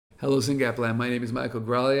Hello, SYNGAP Land. My name is Michael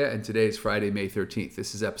Graglia, and today is Friday, May 13th.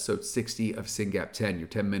 This is episode 60 of SYNGAP 10, your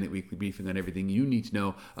 10-minute weekly briefing on everything you need to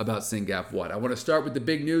know about SYNGAP 1. I want to start with the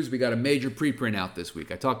big news. We got a major preprint out this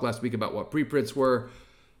week. I talked last week about what preprints were.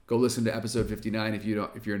 Go listen to episode 59 if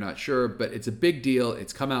you're not sure, but it's a big deal.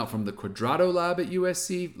 It's come out from the Quadrato Lab at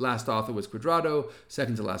USC. Last author was Quadrato.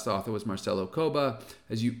 Second to last author was Marcelo Coba.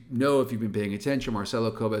 As you know, if you've been paying attention,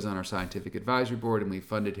 Marcelo Coba is on our scientific advisory board, and we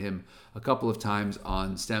funded him a couple of times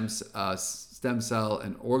on stem cell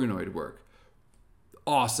and organoid work.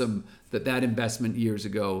 Awesome that investment years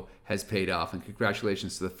ago has paid off, and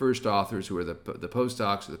congratulations to the first authors who are the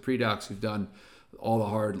postdocs or the pre-docs who've done all the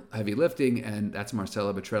hard, heavy lifting, and that's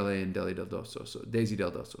Marcella Betrelli and Daisy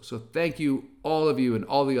Del Doso. So thank you, all of you, and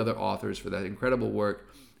all the other authors for that incredible work.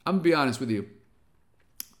 I'm gonna be honest with you.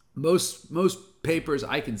 Most papers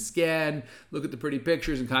I can scan, look at the pretty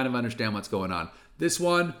pictures, and kind of understand what's going on. This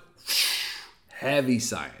one, heavy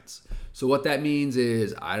science. So what that means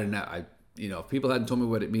is, I don't know. If people hadn't told me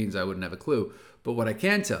what it means, I wouldn't have a clue. But what I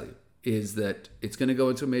can tell you is that it's going to go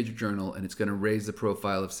into a major journal, and it's going to raise the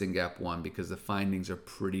profile of SYNGAP 1 because the findings are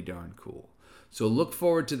pretty darn cool. So look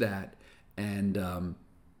forward to that, and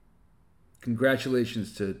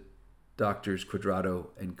congratulations to Doctors Quadrato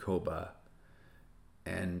and Coba.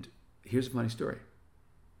 And here's a funny story.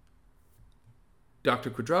 Dr.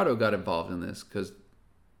 Quadrato got involved in this because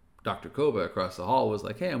Dr. Coba across the hall was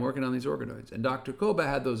like, hey, I'm working on these organoids. And Dr. Coba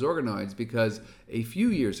had those organoids because a few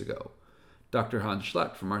years ago, Dr. Hans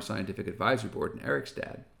Schlecht from our scientific advisory board in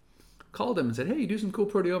Erikstad called him and said, hey, you do some cool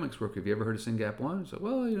proteomics work. Have you ever heard of SYNGAP 1? So,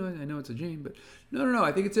 well, I know it's a gene, but no,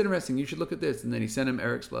 I think it's interesting. You should look at this. And then he sent him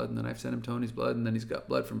Eric's blood, and then I've sent him Tony's blood, and then he's got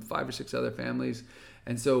blood from 5 or 6 other families.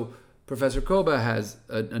 And so Professor Coba has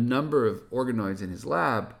a number of organoids in his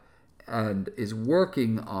lab and is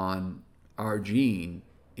working on our gene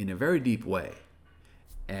in a very deep way.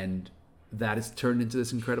 And that has turned into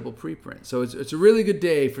this incredible preprint. So it's a really good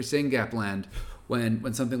day for SYNGAP Land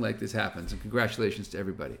when something like this happens. And congratulations to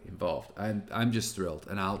everybody involved. I'm just thrilled.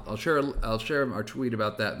 And I'll share our tweet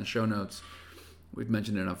about that in the show notes. We've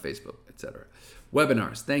mentioned it on Facebook, etc.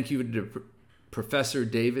 Webinars. Thank you to Professor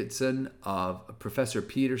Peterson of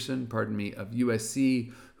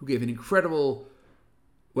USC, who gave an incredible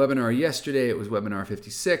webinar yesterday. It was webinar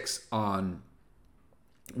 56 on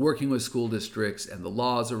working with school districts and the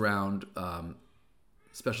laws around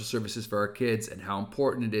special services for our kids and how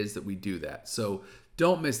important it is that we do that. So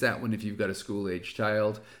don't miss that one if you've got a school-age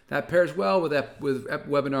child. That pairs well with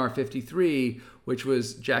webinar 53, which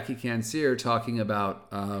was Jackie Cancer talking about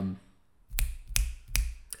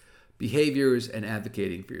behaviors and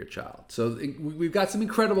advocating for your child. So we've got some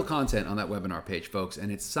incredible content on that webinar page, folks,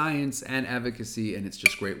 and it's science and advocacy, and it's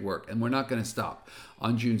just great work. And we're not going to stop.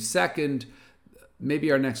 On June 2nd,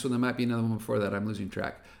 maybe our next one, there might be another one before that, I'm losing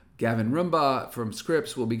track. Gavin Rumbaugh from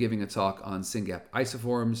Scripps will be giving a talk on SYNGAP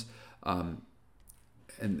isoforms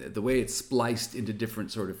and the way it's spliced into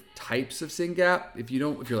different sort of types of SYNGAP. If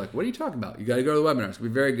you're like, what are you talking about? You got to go to the webinar. It's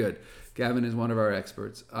going to be very good. Gavin is one of our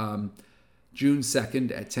experts. June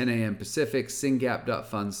 2nd at 10 a.m. Pacific,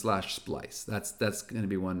 syngap.fund/splice. That's going to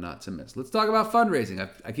be one not to miss. Let's talk about fundraising.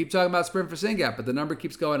 I keep talking about Sprint for SYNGAP, but the number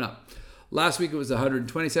keeps going up. Last week it was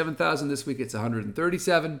 127,000. This week it's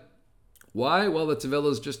 137. Why? Well, the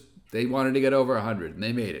Tavillas they wanted to get over 100, and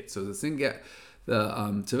they made it. So the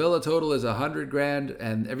Tavilla total is 100 grand,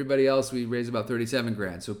 and everybody else we raised about 37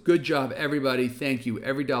 grand. So good job, everybody. Thank you.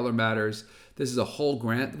 Every dollar matters. This is a whole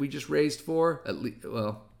grant that we just raised for.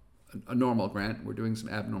 A normal grant. We're doing some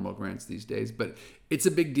abnormal grants these days, but it's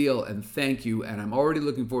a big deal, and thank you. And I'm already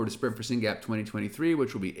looking forward to Sprint for SYNGAP 2023,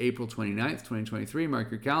 which will be April 29th, 2023. Mark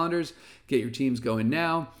your calendars. Get your teams going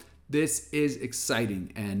now. This is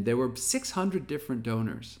exciting, and there were 600 different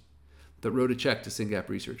donors that wrote a check to SYNGAP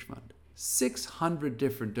Research Fund. 600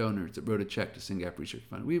 different donors that wrote a check to SYNGAP Research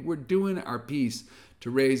Fund. We're doing our piece to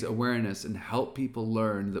raise awareness and help people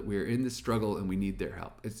learn that we're in this struggle and we need their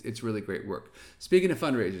help. It's really great work. Speaking of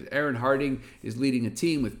fundraisers, Aaron Harding is leading a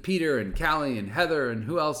team with Peter and Callie and Heather and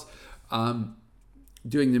who else,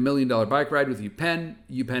 doing the $1 Million Bike Ride with UPenn.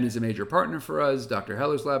 UPenn is a major partner for us. Dr.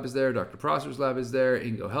 Heller's lab is there. Dr. Prosser's lab is there.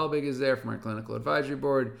 Ingo Helbig is there from our clinical advisory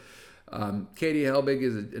board. Katie Helbig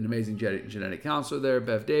is an amazing genetic counselor there.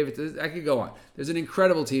 Bev Davis, I could go on. There's an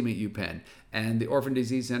incredible team at UPenn, and the Orphan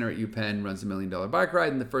Disease Center at UPenn runs the $1 Million Bike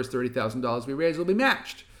Ride, and the first $30,000 we raise will be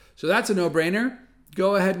matched. So that's a no-brainer.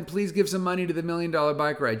 Go ahead and please give some money to the $1 Million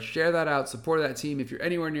Bike Ride. Share that out. Support that team. If you're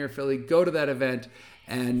anywhere near Philly, go to that event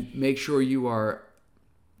and make sure you are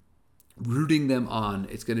rooting them on.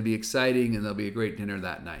 It's going to be exciting, and there'll be a great dinner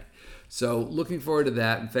that night. So looking forward to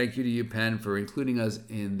that, and thank you to UPenn for including us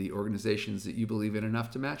in the organizations that you believe in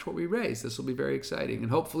enough to match what we raise. This will be very exciting,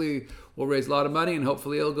 and hopefully we'll raise a lot of money, and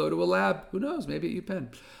hopefully it'll go to a lab. Who knows? Maybe at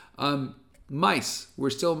UPenn. Mice. We're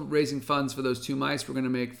still raising funds for those 2 mice we're going to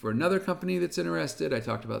make for another company that's interested. I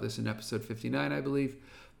talked about this in episode 59, I believe.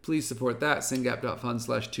 Please support that,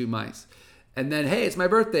 syngap.fund/2mice. And then, hey, it's my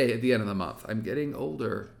birthday at the end of the month. I'm getting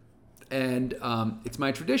older. And it's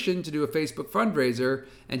my tradition to do a Facebook fundraiser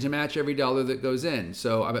and to match every dollar that goes in.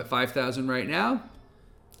 So I'm at $5,000 right now.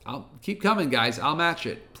 I'll keep coming, guys. I'll match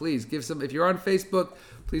it. Please give some. If you're on Facebook,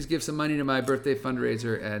 please give some money to my birthday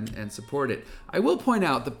fundraiser and support it. I will point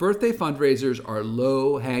out that birthday fundraisers are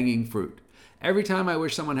low-hanging fruit. Every time I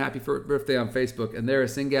wish someone happy birthday on Facebook and they're a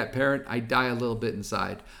SYNGAP parent, I die a little bit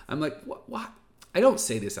inside. I'm like, what? I don't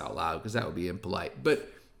say this out loud because that would be impolite, but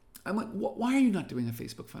I'm like, why are you not doing a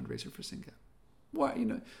Facebook fundraiser for SYNGAP?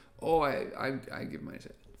 Why, I give money to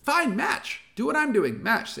it. Fine, match. Do what I'm doing.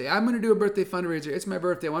 Match. Say, I'm going to do a birthday fundraiser. It's my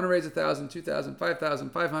birthday. I want to raise $1,000, $2,000,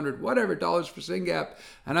 $5,000, $500, whatever dollars for SYNGAP,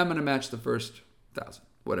 and I'm going to match the first $1,000,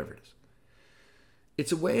 whatever it is.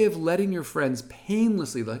 It's a way of letting your friends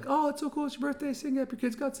painlessly, like, oh, it's so cool. It's your birthday. SYNGAP. Your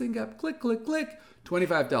kids got SYNGAP. Click, click, click.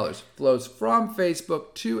 $25 flows from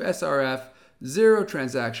Facebook to SRF. 0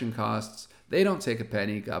 transaction costs. They don't take a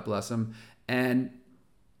penny, God bless them, and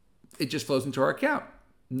it just flows into our account.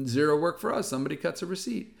 0 work for us. Somebody cuts a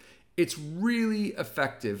receipt. It's really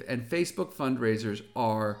effective, and Facebook fundraisers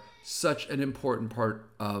are such an important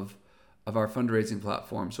part of our fundraising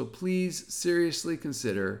platform. So please seriously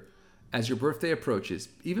consider, as your birthday approaches,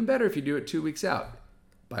 even better if you do it 2 weeks out,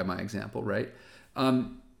 by my example, right?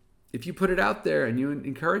 If you put it out there and you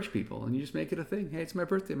encourage people and you just make it a thing. Hey, it's my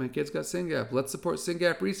birthday. My kid's got SYNGAP. Let's support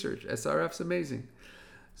SYNGAP research. SRF's amazing.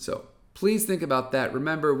 So please think about that.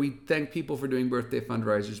 Remember, we thank people for doing birthday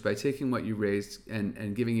fundraisers by taking what you raised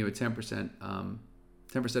and giving you a 10%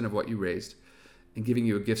 of what you raised and giving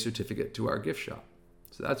you a gift certificate to our gift shop.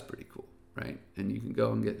 So that's pretty cool, right? And you can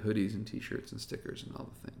go and get hoodies and t-shirts and stickers and all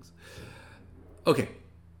the things. Okay.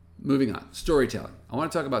 Moving on, storytelling. I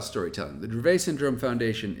want to talk about storytelling. The Dravet Syndrome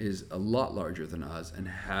Foundation is a lot larger than us and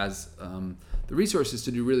has the resources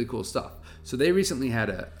to do really cool stuff. So they recently had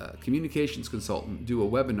a communications consultant do a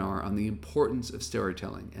webinar on the importance of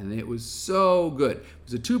storytelling, and it was so good. It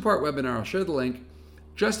was a 2-part webinar. I'll share the link.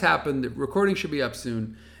 Just happened. The recording should be up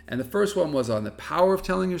soon. And the first one was on the power of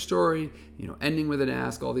telling your story, ending with an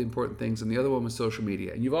ask, all the important things. And the other one was social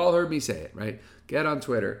media. And you've all heard me say it, right? Get on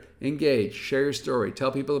Twitter, engage, share your story,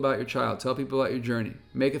 tell people about your child, tell people about your journey,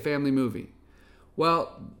 make a family movie.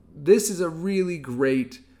 Well, this is a really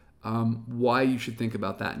great why you should think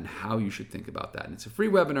about that and how you should think about that. And it's a free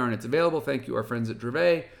webinar and it's available. Thank you, our friends at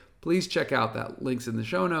Dravet. Please check out that. Link's in the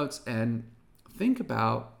show notes. And think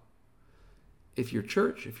about, if your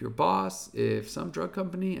church, if your boss, if some drug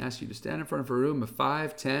company asks you to stand in front of a room of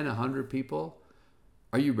 5, 10, 100 people,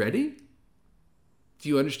 are you ready? Do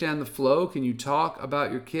you understand the flow? Can you talk about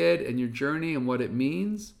your kid and your journey and what it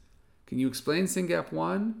means? Can you explain SYNGAP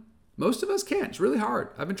 1? Most of us can't. It's really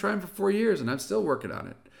hard. I've been trying for 4 years and I'm still working on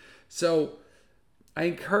it. So I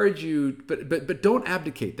encourage you, but don't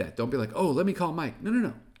abdicate that. Don't be like, oh, let me call Mike.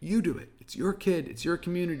 No. You do it. It's your kid. It's your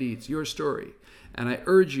community. It's your story. And I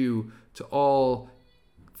urge you to all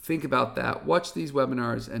think about that. Watch these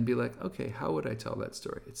webinars and be like, okay, how would I tell that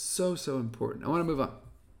story? It's so, so important. I want to move on.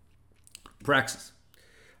 Praxis.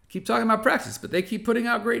 I keep talking about Praxis, but they keep putting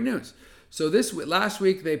out great news. So last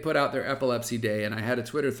week they put out their Epilepsy Day, and I had a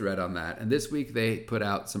Twitter thread on that. And this week they put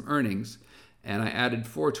out some earnings, and I added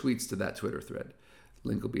 4 tweets to that Twitter thread.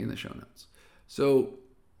 Link will be in the show notes. So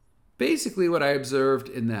basically what I observed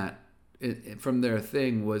in that, from their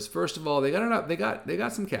thing, was, first of all, they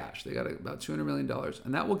got some cash. They got about $200 million,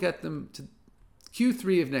 and that will get them to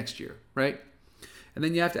Q3 of next year, right? And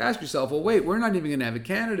then you have to ask yourself, well, wait, we're not even going to have a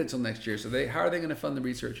candidate until next year, so how are they going to fund the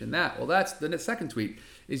research in that? Well, that's the second tweet,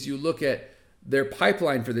 is you look at their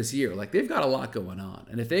pipeline for this year. Like, they've got a lot going on,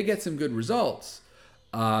 and if they get some good results,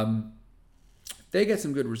 they're going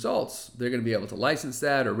to be able to license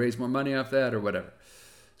that or raise more money off that or whatever.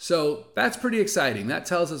 So that's pretty exciting. That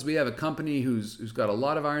tells us we have a company who's got a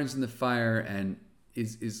lot of irons in the fire and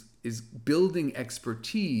is building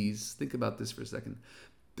expertise. Think about this for a second.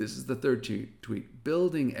 This is the third tweet.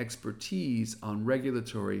 Building expertise on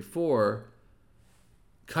regulatory for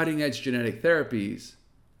cutting-edge genetic therapies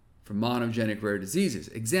for monogenic rare diseases.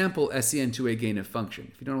 Example, SCN2A gain of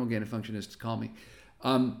function. If you don't know what gain of function is, call me.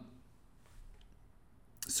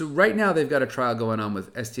 So right now they've got a trial going on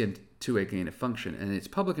with SCN2A gain of function, and it's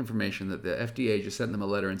public information that the FDA just sent them a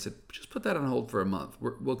letter and said, just put that on hold for a month.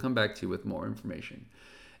 We'll come back to you with more information.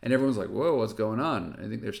 and everyone's like, whoa, what's going on? I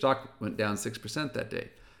think their stock went down 6% that day.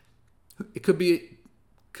 It could be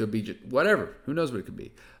just whatever. Who knows what it could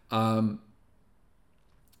be?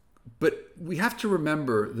 But we have to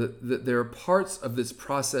remember that there are parts of this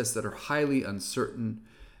process that are highly uncertain,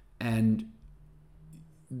 and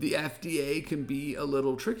the FDA can be a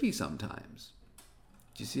little tricky sometimes.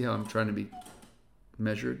 Do you see how I'm trying to be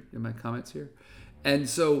measured in my comments here? And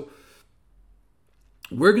so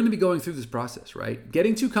we're going to be going through this process, right?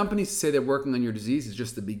 Getting two companies to say they're working on your disease is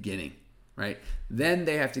just the beginning, right? Then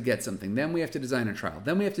they have to get something. Then we have to design a trial.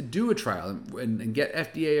 Then we have to do a trial and get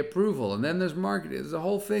FDA approval. And then there's market. There's a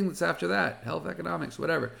whole thing that's after that, health economics,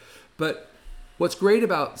 whatever. But what's great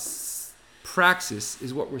about Praxis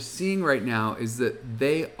is what we're seeing right now is that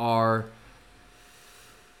they are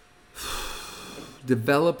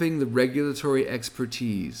developing the regulatory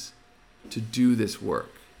expertise to do this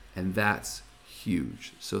work. And that's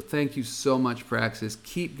huge. So thank you so much, Praxis.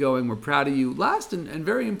 Keep going. We're proud of you. Last and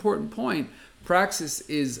very important point, Praxis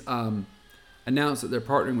is announced that they're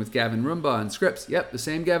partnering with Gavin Rumbaugh and Scripps. Yep, the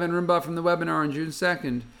same Gavin Rumbaugh from the webinar on June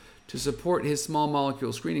 2nd to support his small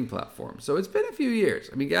molecule screening platform. So it's been a few years.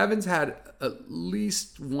 I mean, Gavin's had at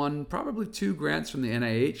least one, probably two grants from the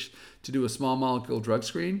NIH to do a small molecule drug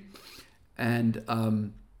screen. And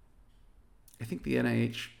I think the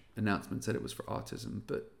NIH announcement said it was for autism,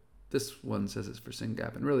 but this one says it's for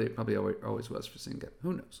SYNGAP, and really it probably always was for SYNGAP.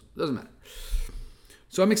 Who knows? Doesn't matter.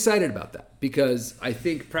 So I'm excited about that because I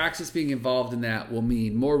think Praxis being involved in that will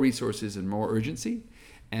mean more resources and more urgency.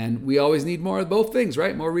 And we always need more of both things,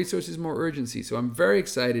 right? More resources, more urgency. So I'm very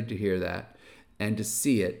excited to hear that and to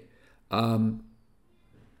see it.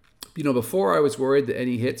 Before I was worried that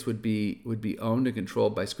any hits would be owned and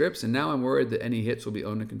controlled by Scripps, and now I'm worried that any hits will be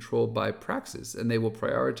owned and controlled by Praxis, and they will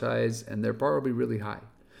prioritize, and they're probably really high.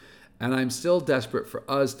 And I'm still desperate for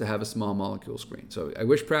us to have a small molecule screen. So I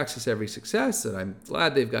wish Praxis every success, and I'm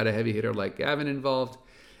glad they've got a heavy hitter like Gavin involved.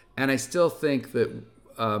 And I still think that,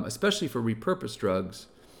 especially for repurposed drugs,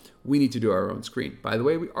 we need to do our own screen. By the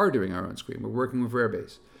way, we are doing our own screen. We're working with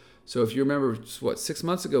Rarebase. So if you remember, 6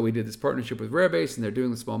 months ago, we did this partnership with Rarebase, and they're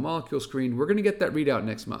doing the small molecule screen. We're going to get that readout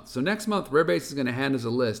next month. So next month, Rarebase is going to hand us a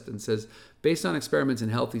list and says, based on experiments in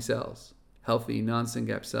healthy cells, healthy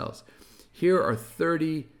non-SYNGAP cells, here are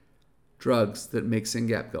 30 drugs that make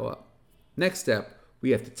SYNGAP go up. Next step,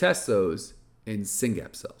 we have to test those in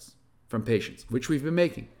SYNGAP cells from patients, which we've been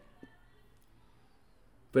making.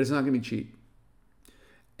 But it's not going to be cheap.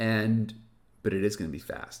 But it is going to be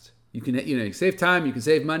fast. You can save time, you can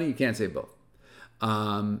save money, you can't save both. So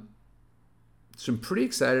I'm pretty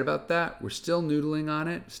excited about that. We're still noodling on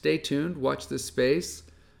it. Stay tuned, watch this space,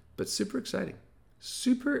 but super exciting.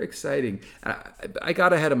 Super exciting. I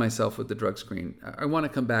got ahead of myself with the drug screen. I want to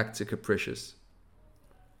come back to Capricious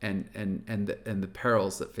and the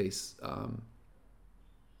perils that face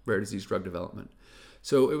rare disease drug development.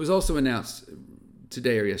 So it was also announced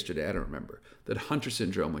today or yesterday, I don't remember, that Hunter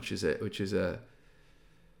syndrome, which is a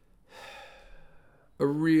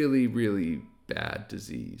really, really bad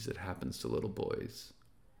disease that happens to little boys,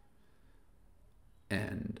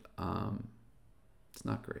 and it's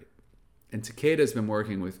not great. And Takeda's been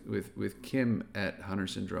working with Kim at Hunter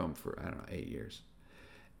syndrome for, 8 years,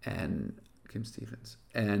 and Kim Stevens.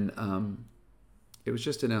 And it was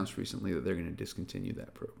just announced recently that they're going to discontinue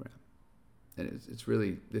that program. And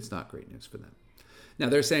it's not great news for them. Now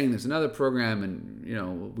they're saying there's another program,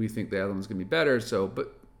 and we think the other one's going to be better. So,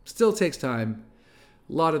 but still takes time.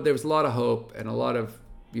 There was a lot of hope and a lot of,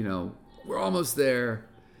 we're almost there.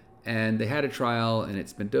 And they had a trial, and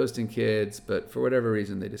it's been dosed in kids, but for whatever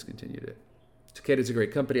reason, they discontinued it. Takeda's a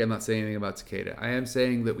great company. I'm not saying anything about Takeda. I am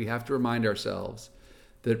saying that we have to remind ourselves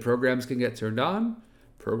that programs can get turned on,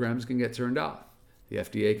 programs can get turned off. The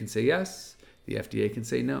FDA can say yes, the FDA can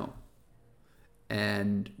say no.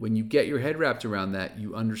 And when you get your head wrapped around that,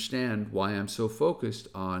 you understand why I'm so focused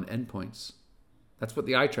on endpoints. That's what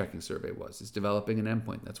the eye tracking survey was. It's developing an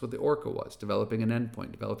endpoint. That's what the ORCA was, developing an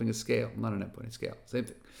endpoint, developing a scale. Not an endpoint, a scale. Same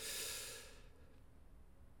thing.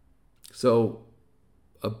 So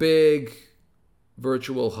a big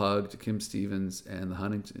virtual hug to Kim Stevens and the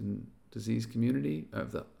Huntington disease community,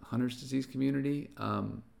 the Hunter's disease community.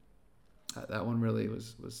 That one really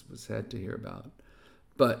was sad to hear about.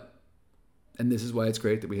 And this is why it's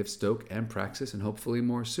great that we have Stoke and Praxis and hopefully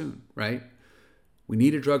more soon, right? We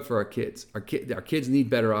need a drug for our kids. Our kids need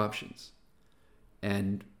better options.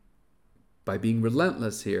 And by being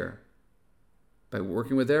relentless here, by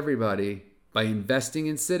working with everybody, by investing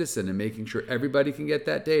in Citizen and making sure everybody can get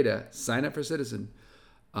that data, sign up for Citizen,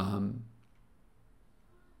 we're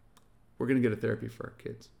going to get a therapy for our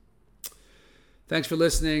kids. Thanks for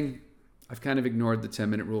listening. I've kind of ignored the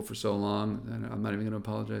 10-minute rule for so long, and I'm not even going to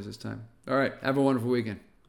apologize this time. All right. Have a wonderful weekend.